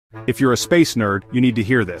If you're a space nerd, you need to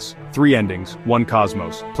hear this. 3 endings, 1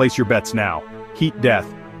 cosmos. Place your bets now. Heat death.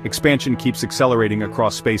 Expansion keeps accelerating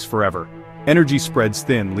across space forever. Energy spreads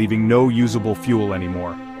thin, leaving no usable fuel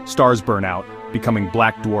anymore. Stars burn out, becoming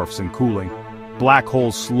black dwarfs and cooling. Black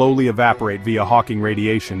holes slowly evaporate via Hawking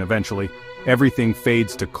radiation eventually. Everything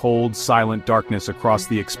fades to cold, silent darkness across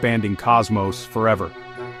the expanding cosmos forever.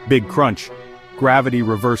 Big crunch. Gravity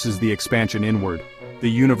reverses the expansion inward. The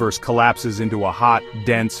universe collapses into a hot,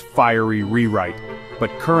 dense, fiery rewrite. But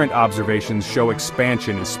current observations show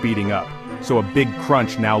expansion is speeding up, so a big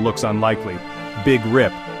crunch now looks unlikely. Big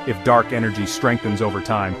rip. If dark energy strengthens over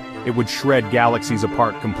time, it would shred galaxies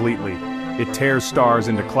apart completely. It tears stars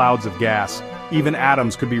into clouds of gas. Even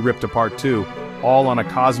atoms could be ripped apart too, all on a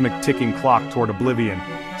cosmic ticking clock toward oblivion.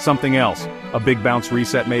 Something else, a big bounce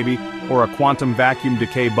reset maybe, or a quantum vacuum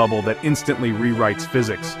decay bubble that instantly rewrites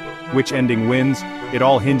physics. Which ending wins? It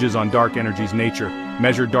all hinges on dark energy's nature.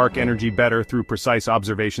 Measure dark energy better through precise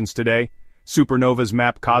observations today. Supernovas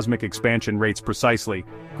map cosmic expansion rates precisely.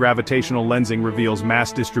 Gravitational lensing reveals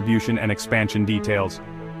mass distribution and expansion details.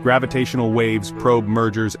 Gravitational waves probe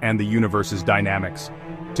mergers and the universe's dynamics.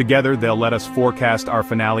 Together they'll let us forecast our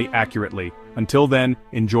finale accurately. Until then,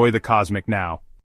 enjoy the cosmic now.